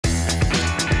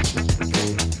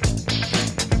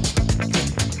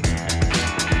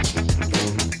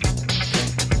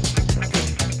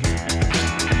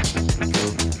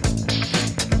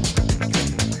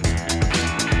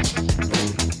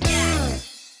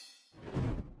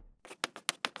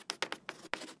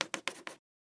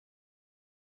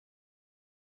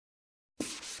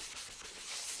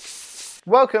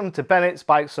Welcome to Bennetts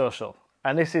BikeSocial,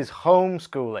 and this is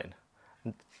homeschooling.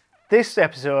 This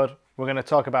episode we're going to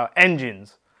talk about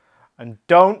engines, and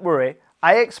don't worry,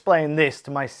 I explained this to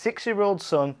my 6-year-old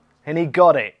son and he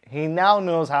got it. He now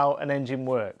knows how an engine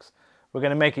works. We're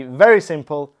going to make it very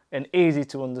simple and easy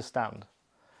to understand.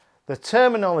 The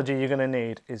terminology you're going to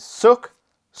need is suck,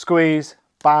 squeeze,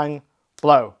 bang,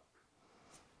 blow.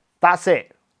 That's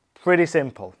it. Pretty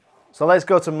simple. So let's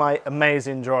go to my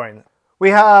amazing drawing. We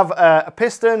have a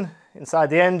piston inside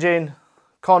the engine,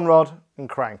 conrod and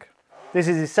crank. This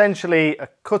is essentially a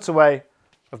cutaway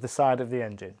of the side of the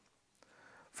engine.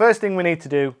 First thing we need to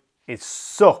do is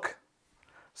suck.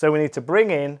 So we need to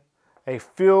bring in a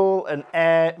fuel and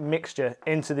air mixture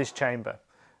into this chamber.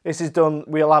 This is done,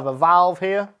 we'll have a valve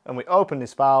here and we open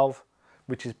this valve,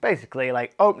 which is basically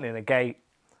like opening a gate,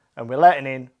 and we're letting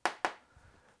in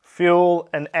fuel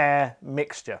and air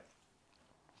mixture.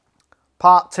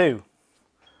 Part 2,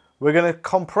 we're going to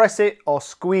compress it or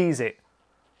squeeze it.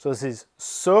 So this is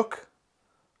suck,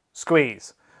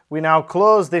 squeeze. We now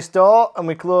close this door and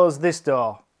we close this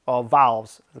door, or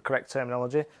valves, the correct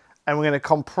terminology, and we're going to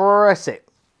compress it.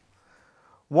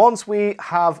 Once we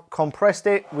have compressed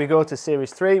it, we go to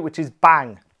series 3, which is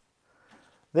bang.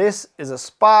 This is a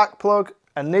spark plug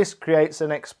and this creates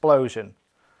an explosion.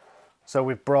 So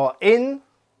we've brought in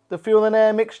the fuel and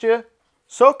air mixture,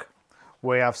 suck,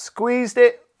 we have squeezed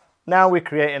it, now we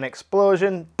create an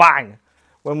explosion, bang.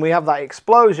 When we have that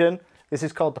explosion, this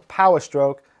is called the power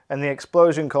stroke, and the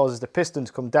explosion causes the piston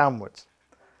to come downwards.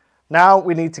 Now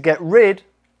we need to get rid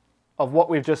of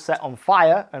what we've just set on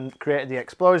fire and created the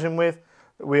explosion with.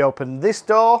 We open this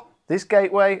door, this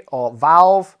gateway or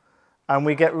valve, and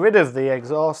we get rid of the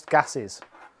exhaust gases.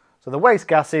 So the waste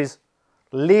gases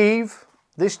leave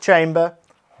this chamber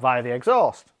via the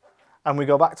exhaust. And we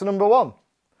go back to number 1.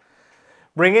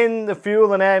 Bring in the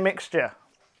fuel and air mixture.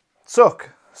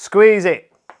 Suck, squeeze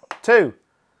it. 2,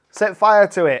 set fire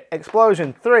to it.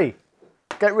 Explosion. 3,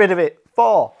 get rid of it.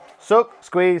 4, suck,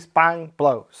 squeeze, bang,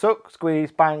 blow. Suck,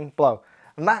 squeeze, bang, blow.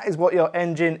 And that is what your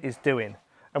engine is doing.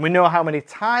 And we know how many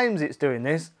times it's doing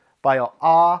this by your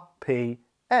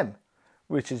RPM,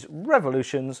 which is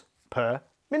revolutions per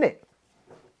minute.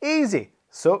 Easy.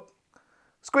 Suck,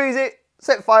 squeeze it,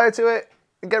 set fire to it,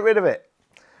 and get rid of it.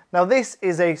 Now this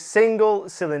is a single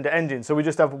cylinder engine, so we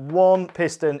just have one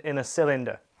piston in a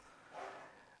cylinder.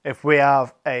 If we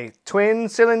have a twin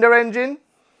cylinder engine,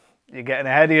 you're getting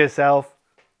ahead of yourself.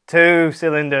 2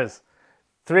 cylinders,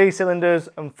 3 cylinders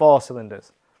and 4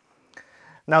 cylinders.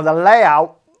 Now the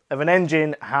layout of an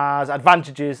engine has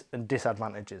advantages and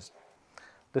disadvantages.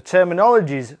 The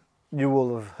terminologies you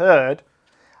will have heard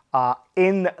are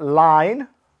inline,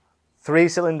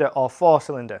 3-cylinder or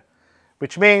 4-cylinder,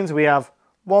 which means we have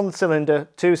 1 cylinder,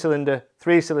 2 cylinder,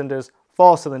 3 cylinders,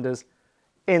 4 cylinders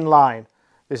in line.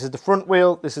 This is the front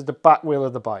wheel, this is the back wheel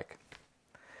of the bike.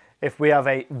 If we have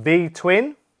a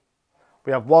V-twin,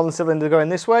 we have 1 cylinder going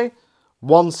this way,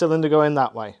 1 cylinder going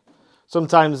that way.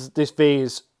 Sometimes this V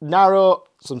is narrow,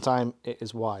 sometimes it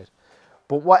is wide.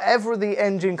 But whatever the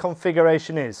engine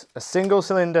configuration is, a single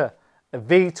cylinder, a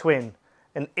V-twin,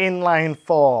 an inline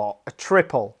 4, a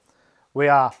triple, we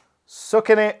are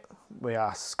sucking it, we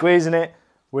are squeezing it,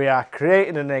 we are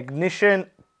creating an ignition,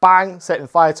 bang, setting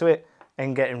fire to it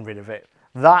and getting rid of it.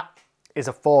 That is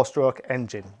a 4-stroke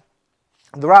engine.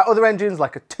 There are other engines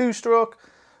like a 2-stroke.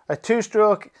 A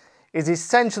 2-stroke is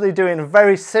essentially doing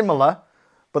very similar,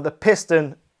 but the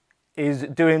piston is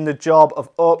doing the job of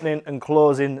opening and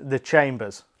closing the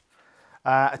chambers.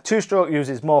 A 2-stroke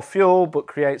uses more fuel but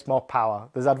creates more power.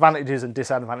 There's advantages and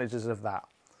disadvantages of that.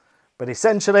 But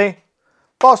essentially,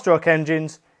 4-stroke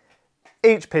engines,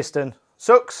 each piston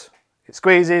sucks, it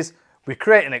squeezes, we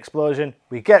create an explosion,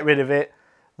 we get rid of it,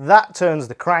 that turns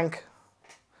the crank,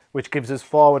 which gives us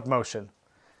forward motion.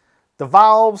 The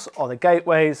valves or the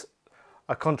gateways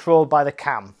are controlled by the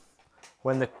cam.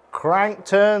 When the crank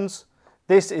turns,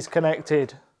 this is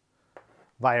connected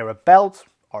via a belt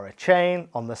or a chain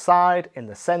on the side, in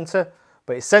the center,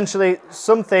 but essentially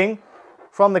something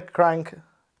from the crank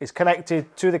is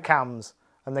connected to the cams,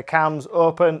 and the cams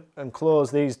open and close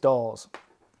these doors.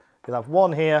 You'll have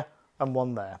 1 here and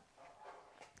 1 there.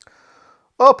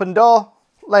 Open door,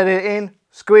 let it in,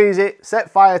 squeeze it, set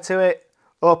fire to it,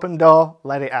 open door,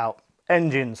 let it out.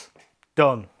 Engines,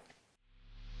 done.